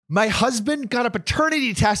My husband got a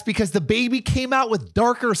paternity test because the baby came out with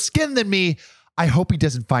darker skin than me. I hope he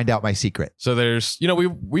doesn't find out my secret. So there's,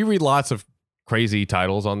 we read lots of crazy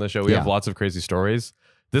titles on the show. We have lots of crazy stories.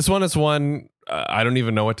 This one is one I don't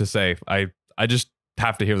even know what to say. I just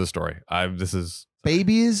have to hear the story.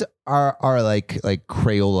 Babies are like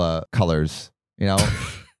Crayola colors,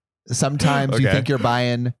 Sometimes you think you're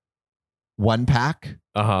buying one pack.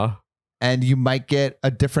 And you might get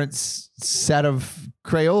a different set of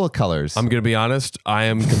Crayola colors. I'm going to be honest. I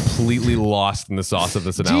am completely lost in the sauce of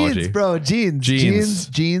this analogy. Jeans, bro.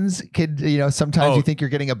 Jeans could, sometimes you think you're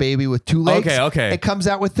getting a baby with 2 legs. Okay. It comes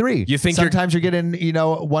out with 3. You think sometimes you're getting,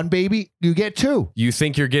 one baby, you get 2. You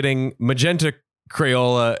think you're getting magenta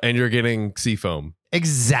Crayola and you're getting Seafoam.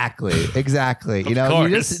 Exactly. You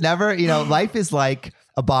just never, life is like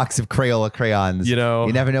a box of Crayola crayons. You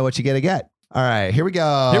never know what you're going to get. All right, here we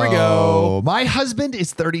go. My husband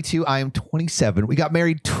is 32. I am 27. We got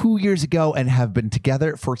married 2 years ago and have been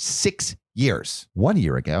together for 6 years. 1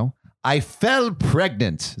 year ago, I fell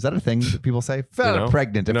pregnant. Is that a thing that people say?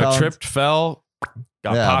 Pregnant. Tripped, fell,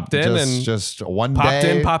 got popped in, and just one popped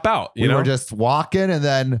day, in, pop out. We were just walking and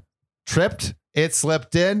then tripped. It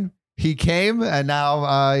slipped in. He came, and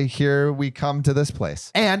now here we come to this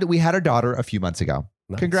place. And we had our daughter a few months ago.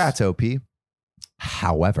 Nice. Congrats, OP.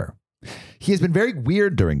 However, he has been very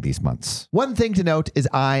weird during these months. One thing to note is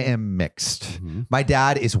I am mixed. Mm-hmm. My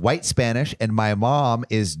dad is white Spanish and my mom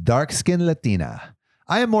is dark-skinned Latina.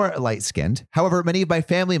 I am more light-skinned. However, many of my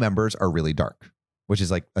family members are really dark, which is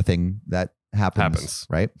like a thing that happens.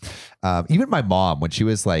 Right? Even my mom, when she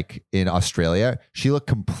was like in Australia, she looked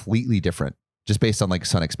completely different just based on like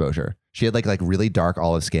sun exposure. She had like really dark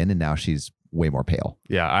olive skin and now she's way more pale.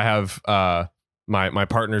 Yeah, I have... My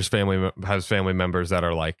partner's family has family members that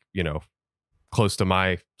are like, close to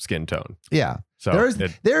my skin tone. Yeah. So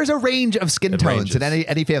there's a range of skin tones in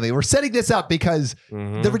any family. We're setting this up because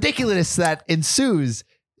the ridiculousness that ensues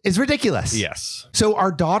is ridiculous. Yes. So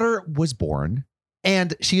our daughter was born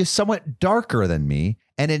and she is somewhat darker than me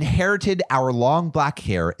and inherited our long black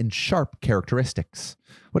hair and sharp characteristics.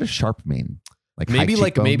 What does sharp mean? Like maybe high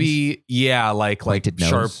cheekbones? Like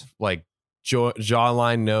sharp, like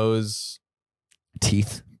jawline, nose.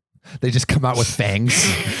 Teeth. They just come out with fangs.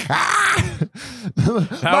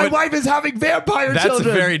 My wife is having vampire children. That's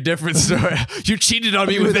a very different story. You cheated on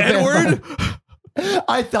me with Edward.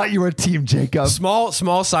 I thought you were Team Jacob. Small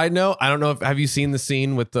side note. I don't know have you seen the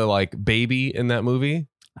scene with the like baby in that movie?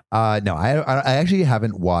 No, I actually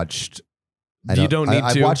haven't watched. You don't need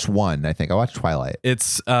to. I watched one. I think I watched Twilight.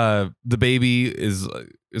 It's the baby is.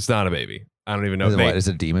 It's not a baby. I don't even know. Is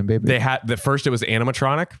it a demon baby? They had first it was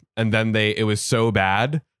animatronic, and then it was so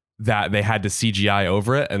bad that they had to CGI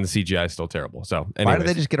over it, and the CGI is still terrible. So anyways, why did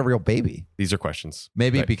they just get a real baby? These are questions.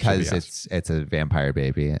 Maybe because it's a vampire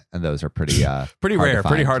baby, and those are pretty rare,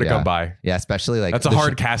 pretty hard to come by. Yeah, especially like that's a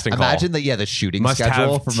hard casting call. Imagine that. Yeah, the shooting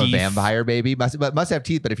schedule from a vampire baby must have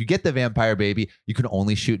teeth, but if you get the vampire baby, you can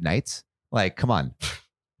only shoot nights. Like, come on.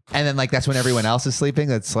 And then like that's when everyone else is sleeping.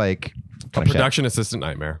 That's like a production assistant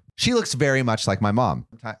nightmare. She looks very much like my mom.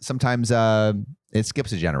 Sometimes it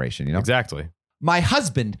skips a generation, Exactly. My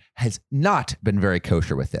husband has not been very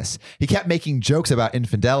kosher with this. He kept making jokes about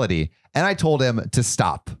infidelity, and I told him to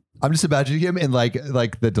stop. I'm just imagining him in like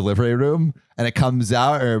the delivery room, and it comes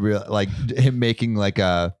out, or like him making like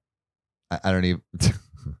I don't even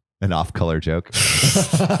an off-color joke.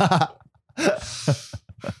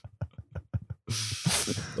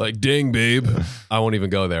 Like, ding, babe. I won't even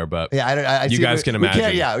go there, but yeah, you guys can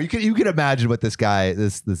imagine. You can imagine what this guy,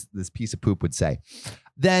 this piece of poop would say.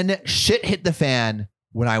 Then shit hit the fan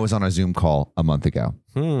when I was on a Zoom call a month ago.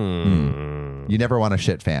 You never want a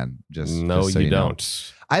shit fan. No, you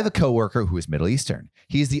don't. I have a coworker who is Middle Eastern.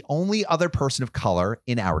 He is the only other person of color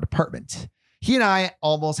in our department. He and I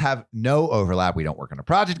almost have no overlap. We don't work on a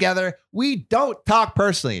project together. We don't talk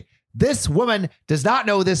personally. This woman does not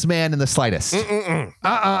know this man in the slightest. Who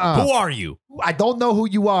are you? I don't know who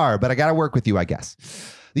you are, but I got to work with you, I guess.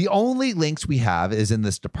 The only links we have is in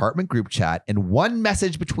this department group chat and one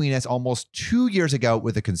message between us almost 2 years ago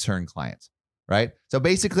with a concerned client, right? So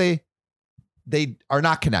basically, they are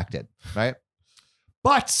not connected, right?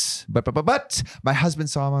 But my husband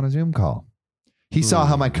saw him on a Zoom call. He saw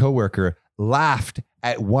how my coworker laughed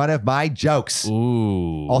at one of my jokes.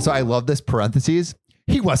 Ooh. Also, I love this parentheses.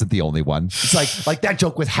 He wasn't the only one. It's like that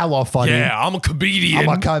joke was hella funny. Yeah, I'm a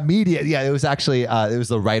comedian. Yeah, it was actually it was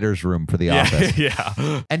the writer's room for The Office.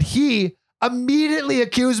 Yeah. And he immediately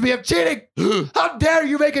accused me of cheating. How dare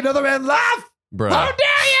you make another man laugh? Bro. How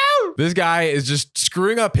dare you? This guy is just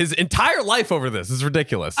screwing up his entire life over this. It's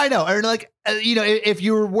ridiculous. I know. Or like, if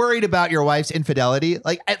you're worried about your wife's infidelity,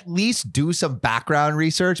 like at least do some background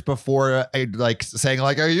research before like saying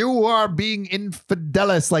like, you are being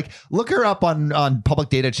infidelis. Like look her up on public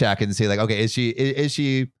data check and see like, okay, is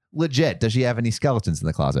she legit? Does she have any skeletons in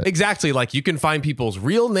the closet? Exactly. Like you can find people's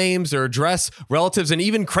real names, their address, relatives, and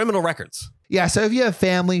even criminal records. Yeah, so if you have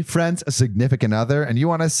family, friends, a significant other, and you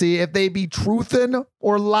want to see if they be truthing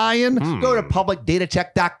or lying, go to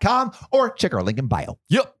publicdatacheck.com or check our link in bio.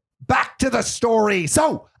 Yep. Back to the story.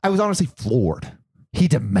 So I was honestly floored. He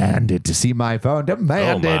demanded to see my phone.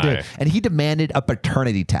 And he demanded a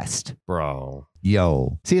paternity test. Bro.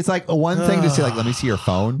 Yo. See, it's like one thing to say, like, let me see your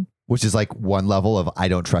phone, which is like one level of I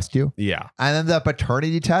don't trust you. Yeah. And then the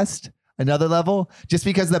paternity test, another level, just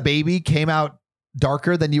because the baby came out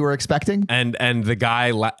darker than you were expecting. And the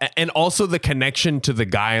guy, and also the connection to the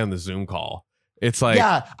guy on the Zoom call. It's like,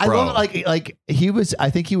 yeah, I love it. Like I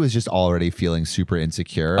think he was just already feeling super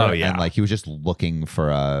insecure. Oh, yeah. And like he was just looking for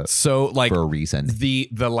a reason. The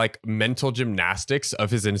like mental gymnastics of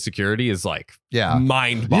his insecurity is like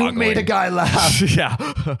mind-boggling. You made a guy laugh. Yeah.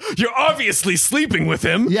 You're obviously sleeping with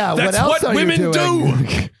him. Yeah, that's what women do.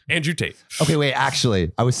 Andrew Tate. Okay, wait,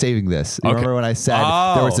 actually, I was saving this. You remember when I said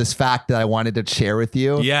there was this fact that I wanted to share with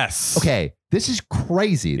you? Yes. Okay, this is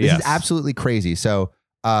crazy. This is absolutely crazy. So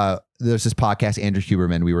there's this podcast, Andrew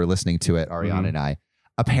Huberman. We were listening to it, Ariana and I.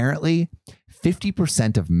 Apparently,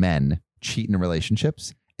 50% of men cheat in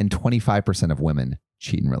relationships and 25% of women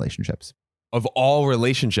cheat in relationships. Of all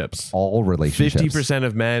relationships? All relationships. 50%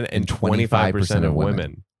 of men and 25% of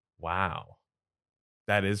women. Wow.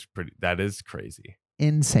 That is crazy.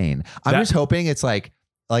 Insane. I'm just hoping it's like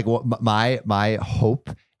what my hope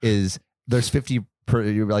is there's 50%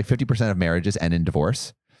 of marriages end in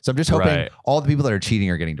divorce. So I'm just hoping all the people that are cheating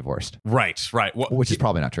are getting divorced. Right. Well, which is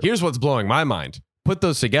probably not true. Here's what's blowing my mind. Put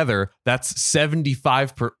those together, that's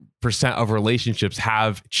 75% of relationships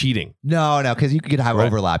have cheating. No, because you could have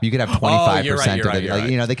overlap. You could have 25%. You're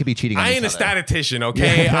right. They could be cheating on each I ain't other. a statistician,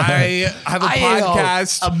 okay? I have a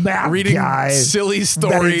podcast a math reading guy, silly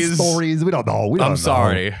stories. We don't know. I'm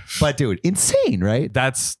sorry. But dude, insane, right?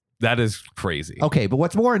 That is crazy. Okay, but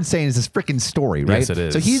what's more insane is this freaking story, right? Yes, it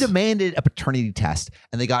is. So he demanded a paternity test,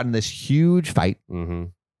 and they got in this huge fight,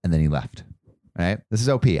 and then he left. Right? This is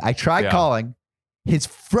OP. I tried calling. His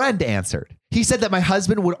friend answered. He said that my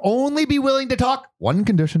husband would only be willing to talk one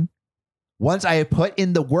condition. Once I had put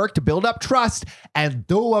in the work to build up trust and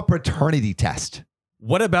do a paternity test.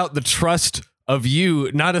 What about the trust of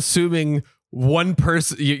you not assuming one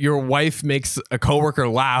person, your wife makes a coworker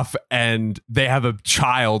laugh and they have a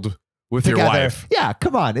child with your wife? Yeah,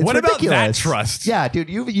 come on. It's what ridiculous. About that trust? Yeah, dude,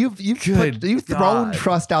 you've thrown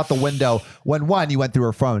trust out the window when one, you went through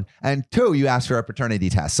her phone, and two, you asked for a paternity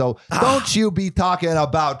test. So don't you be talking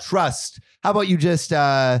about trust. How about you just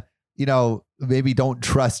maybe don't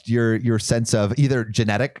trust your sense of either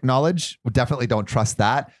genetic knowledge. Definitely don't trust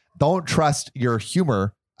that. Don't trust your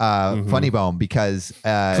humor. Funny bone, because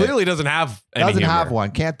clearly doesn't have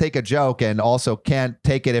one. Can't take a joke, and also can't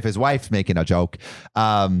take it if his wife's making a joke.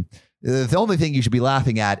 The only thing you should be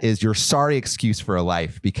laughing at is your sorry excuse for a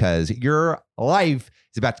life, because your life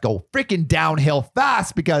is about to go freaking downhill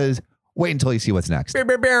fast, because wait until you see what's next.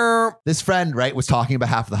 This friend, was talking on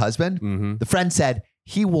behalf of the husband. The friend said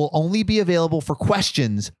he will only be available for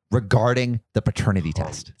questions regarding the paternity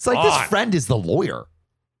test. It's like this friend is the lawyer.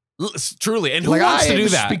 Truly. And who wants to do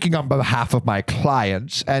that? Speaking on behalf of my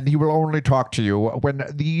clients, and he will only talk to you when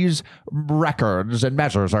these records and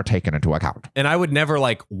measures are taken into account. And I would never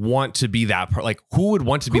want to be that who would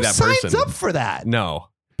want to be that person? Who signs up for that? No.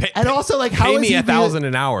 Also, how pay me $1,000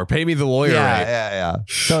 an hour. Pay me the lawyer rate. Yeah.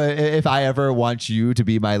 So if I ever want you to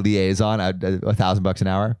be my liaison, $1,000 an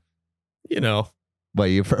hour. What,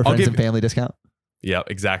 you for friends and family discount? Yeah,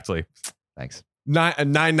 exactly. Thanks.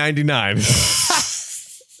 $9.99.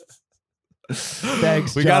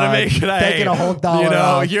 Thanks, we gotta make it. Taking a whole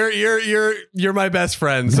dollar. You're my best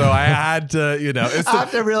friend, so I had to. I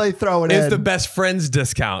have to really throw it in. It's the best friends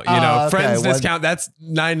discount. Friends discount. That's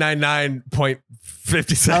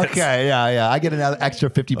 $9.99.50. Okay, yeah. I get another extra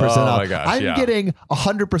 50% off. Oh my gosh, I'm getting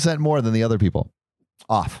 100% more than the other people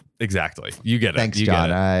off. Exactly. You get it. Thanks, you John.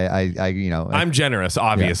 Get it. I'm generous,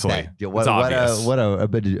 obviously. What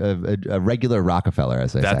a regular Rockefeller,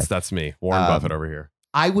 as I say. That's me, Warren Buffett over here.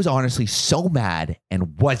 I was honestly so mad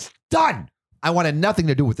and was done. I wanted nothing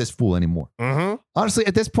to do with this fool anymore. Honestly,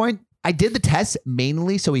 at this point, I did the test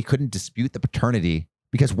mainly so he couldn't dispute the paternity,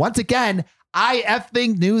 because once again, I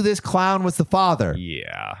effing knew this clown was the father.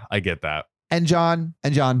 Yeah, I get that. And John,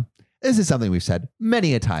 this is something we've said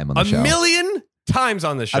many a time on the show. $1,000,000 times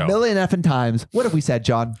on the show. A million effing times. What have we said,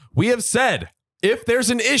 John? We have said, if there's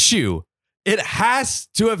an issue, it has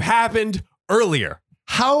to have happened earlier.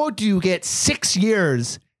 How do you get 6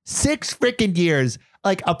 years, 6 freaking years,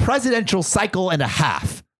 like a presidential cycle and a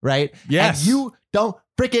half, right? Yes. And you don't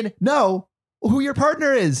freaking know who your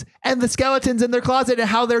partner is and the skeletons in their closet and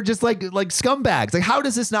how they're just like scumbags. Like, how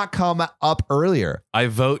does this not come up earlier? I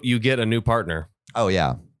vote you get a new partner. Oh,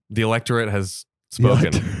 yeah. The electorate has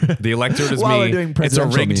spoken. The electorate is While me. we're doing It's a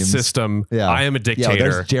presidential rigged memes. system. Yeah. I am a Yeah, dictator.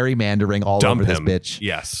 there's gerrymandering all Dump over him. this bitch.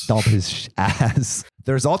 Yes. Dump his ass.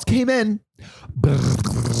 The results came in.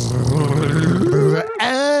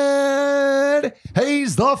 And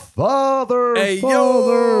he's the father. Hey, father,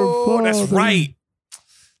 yo. father. That's right.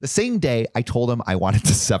 The same day I told him I wanted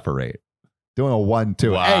to separate. Doing a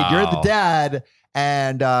 1-2. Wow. Hey, you're the dad,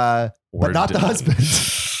 and but not the husband.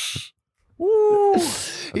 Woo.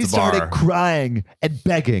 He started crying and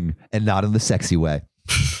begging, and not in the sexy way.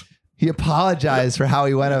 He apologized for how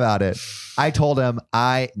he went about it. I told him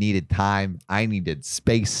I needed time. I needed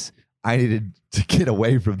space. I needed to get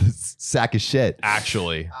away from this sack of shit.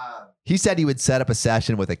 Actually. He said he would set up a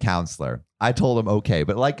session with a counselor. I told him, okay,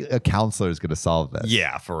 but like a counselor is going to solve this.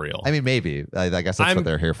 Yeah, for real. I mean, maybe. I guess that's what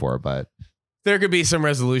they're here for, but. There could be some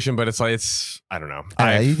resolution, but I don't know.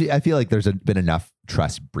 I feel like there's been enough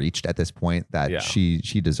trust breached at this point that she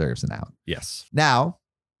deserves an out. Yes. Now,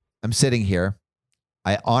 I'm sitting here.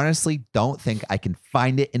 I honestly don't think I can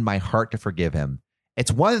find it in my heart to forgive him.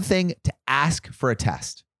 It's one thing to ask for a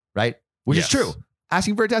test, right? Which is true.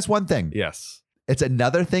 Asking for a test, one thing. Yes. It's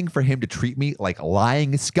another thing for him to treat me like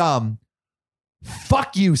lying scum.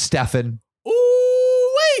 Fuck you, Stefan.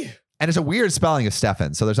 Ooh, wait. And it's a weird spelling of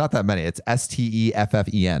Stefan, so there's not that many. It's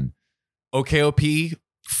Steffen. OKOP,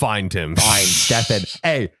 find him. Fine, Stefan.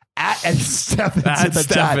 Hey, and Stefan's in the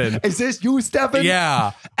Stefan. chat. Is this you, Stefan?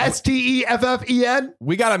 Yeah. Steffen?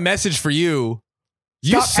 We got a message for you.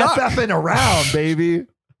 You Stop suck. effing around, baby.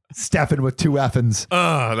 Stefan with 2 effins.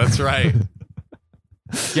 That's right.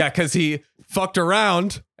 Yeah, because he fucked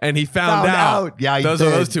around and he found out. Yeah, those are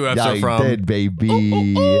those 2 F's are from. Did,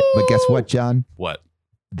 baby. But guess what, John? What?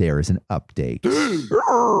 There is an update.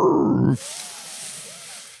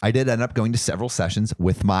 I did end up going to several sessions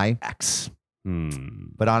with my ex.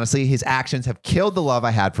 But honestly, his actions have killed the love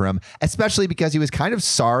I had for him, especially because he was kind of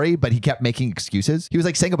sorry, but he kept making excuses. He was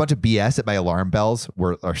like saying a bunch of BS that my alarm bells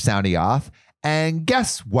were sounding off. And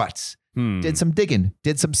guess what? Did some digging,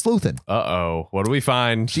 did some sleuthing. Uh-oh. What do we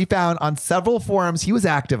find? She found on several forums he was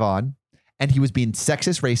active on, and he was being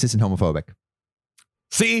sexist, racist, and homophobic.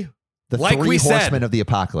 See? The like 3 we horsemen said, of the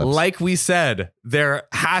apocalypse. Like we said, there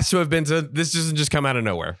has to have been this doesn't just come out of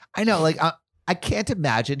nowhere. I know, I can't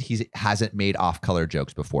imagine he hasn't made off-color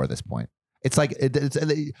jokes before this point. It's like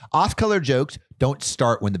off-color jokes don't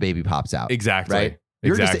start when the baby pops out. Exactly. Right?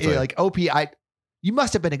 You're exactly. just like, OP, you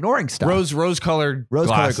must have been ignoring stuff. Rose-colored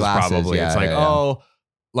glasses, probably. Yeah, it's like, yeah. oh,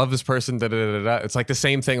 love this person. Da, da, da, da. It's like the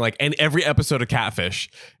same thing. Like in every episode of Catfish,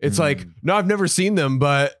 it's like, no, I've never seen them,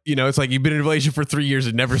 but it's like you've been in a relationship for 3 years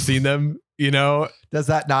and never seen them. Does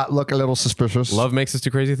that not look a little suspicious? Love makes us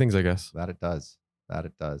do crazy things, I guess. That it does.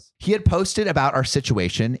 He had posted about our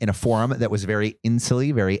situation in a forum that was very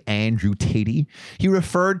insully, very Andrew Tatey. He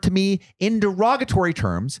referred to me in derogatory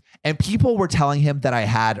terms, and people were telling him that I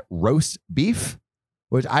had roast beef,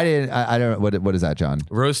 which I didn't. I don't know. What is that, John?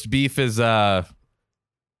 Roast beef is, I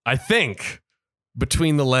think,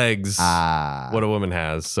 between the legs, what a woman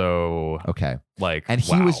has. So, okay. And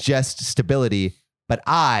he was just stability, but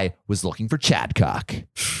I was looking for Chadcock.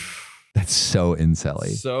 That's so incelly.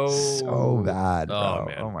 So bad, bro. Oh,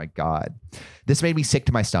 man. Oh, my God. This made me sick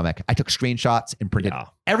to my stomach. I took screenshots and printed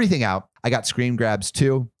everything out. I got screen grabs,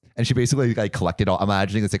 too. And she basically collected all. I'm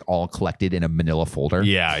imagining it's all collected in a manila folder.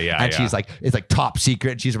 Yeah. And she's like, it's like top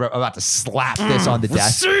secret. And she's about to slap this on the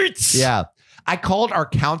desk. Receipts! Yeah. I called our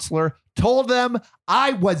counselor, told them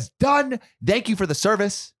I was done. Thank you for the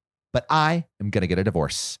service, but I am going to get a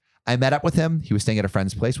divorce. I met up with him. He was staying at a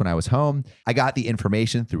friend's place when I was home. I got the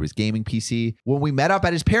information through his gaming PC. When we met up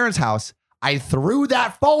at his parents' house, I threw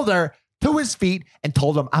that folder to his feet and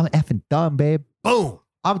told him, I'm effing done, babe. Boom.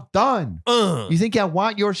 I'm done. You think I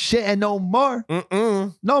want your shit and no more?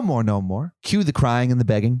 No more. Cue the crying and the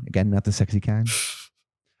begging. Again, not the sexy kind.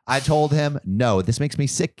 I told him, no, this makes me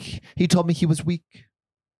sick. He told me he was weak.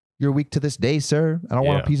 You're weak to this day, sir. I don't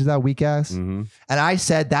want a piece of that weak ass. And I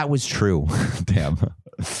said that was true. Damn.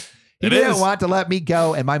 He didn't want to let me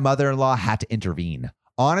go, and my mother-in-law had to intervene.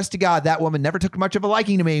 Honest to God, that woman never took much of a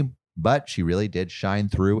liking to me, but she really did shine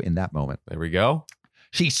through in that moment. There we go.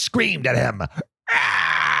 She screamed at him.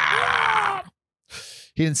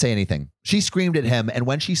 He didn't say anything. She screamed at him, and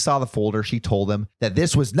when she saw the folder, she told him that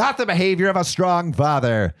this was not the behavior of a strong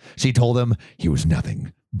father. She told him he was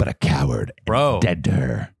nothing but a coward. Bro. And dead to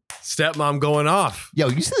her. Stepmom going off. Yo,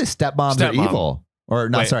 you see the stepmoms are evil. Or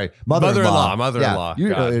not, sorry, mother-in-law. Mother-in-law.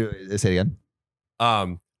 Yeah. Say it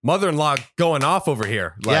again. Mother-in-law going off over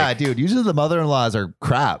here. Like, yeah, dude. Usually the mother-in-laws are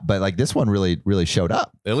crap, but like this one really showed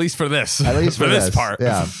up. At least for this. At least for this part.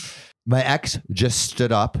 Yeah. My ex just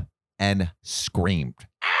stood up and screamed.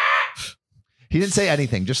 He didn't say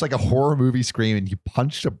anything, just like a horror movie scream, and he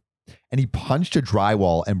punched a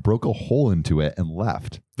drywall and broke a hole into it and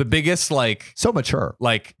left. The biggest, like, so mature.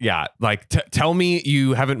 Like, yeah, like tell me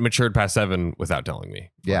you haven't matured past 7 without telling me.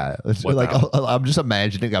 Yeah, like I'm just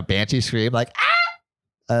imagining a banshee scream, like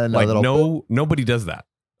and like nobody does that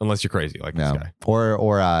unless you're crazy, like this guy.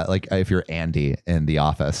 Or like if you're Andy in The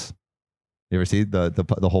Office. You ever see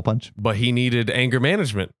the hole punch? But he needed anger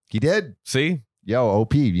management. He did. See, yo,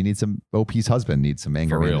 OP, you need some. OP's husband needs some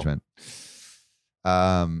anger management.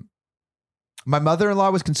 My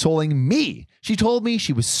mother-in-law was consoling me. She told me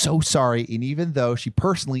she was so sorry, and even though she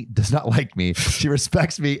personally does not like me, she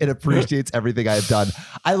respects me and appreciates everything I have done.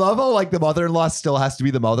 I love how like the mother-in-law still has to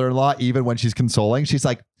be the mother-in-law even when she's consoling. She's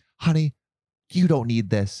like, honey, you don't need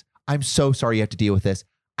this. I'm so sorry you have to deal with this.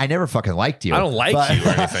 I never fucking liked you. I don't like you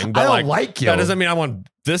or anything. But I don't like you. That doesn't mean I want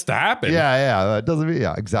this to happen. Yeah. That doesn't mean,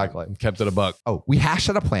 yeah, exactly. Kept it a buck. Oh, we hashed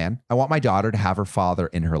out a plan. I want my daughter to have her father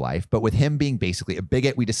in her life, but with him being basically a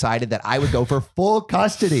bigot, we decided that I would go for full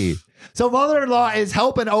custody. So mother-in-law is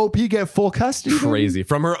helping OP get full custody. Crazy.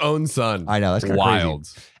 From her own son. I know. That's wild.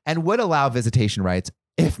 Crazy. And would allow visitation rights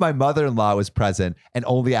if my mother-in-law was present and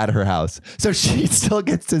only at her house. So she still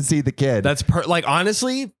gets to see the kid. That's like,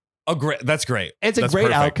 honestly, that's great. It's a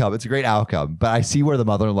great outcome. It's a great outcome. But I see where the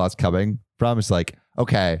mother-in-law's coming from. It's like,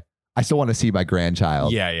 okay, I still want to see my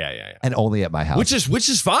grandchild. Yeah. And only at my house. Which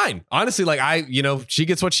is fine. Honestly, like she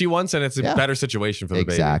gets what she wants, and it's a better situation for the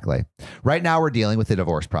baby. Exactly. Right now we're dealing with the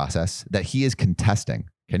divorce process that he is contesting.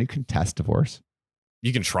 Can you contest divorce?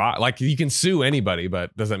 You can try. Like, you can sue anybody,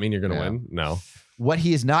 but does that mean you're going to win? No. What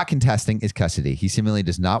he is not contesting is custody. He seemingly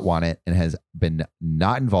does not want it and has been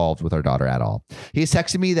not involved with our daughter at all. He has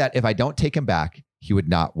texted me that if I don't take him back, he would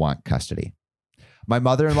not want custody. My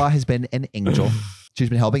mother-in-law has been an angel. She's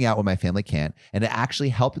been helping out when my family can't, and it actually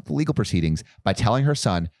helped with the legal proceedings by telling her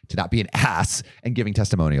son to not be an ass and giving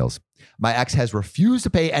testimonials. My ex has refused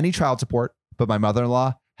to pay any child support, but my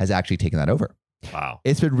mother-in-law has actually taken that over. Wow.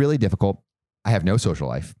 It's been really difficult. I have no social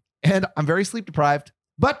life, and I'm very sleep deprived.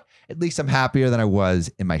 But at least I'm happier than I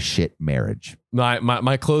was in my shit marriage.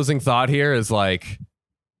 My closing thought here is like,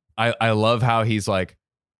 I love how he's like,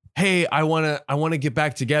 hey, I wanna get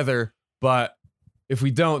back together, but if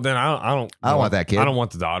we don't, then I don't want that kid. I don't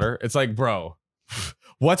want the daughter. It's like, bro,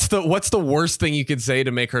 what's the worst thing you could say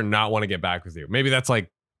to make her not want to get back with you? Maybe that's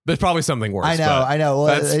like, there's probably something worse. I know.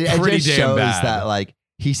 Well, that's pretty just damn shows bad. That like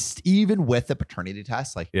he's even with the paternity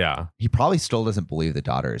test, like he probably still doesn't believe the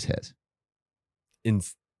daughter is his.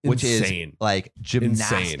 Which insane. Is like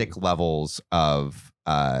gymnastic levels of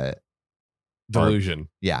delusion.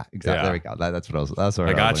 Yeah, exactly. Yeah. There we go. That's what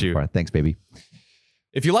I got you. For. Thanks, baby.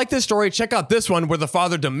 If you like this story, check out this one where the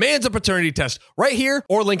father demands a paternity test right here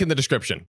or link in the description.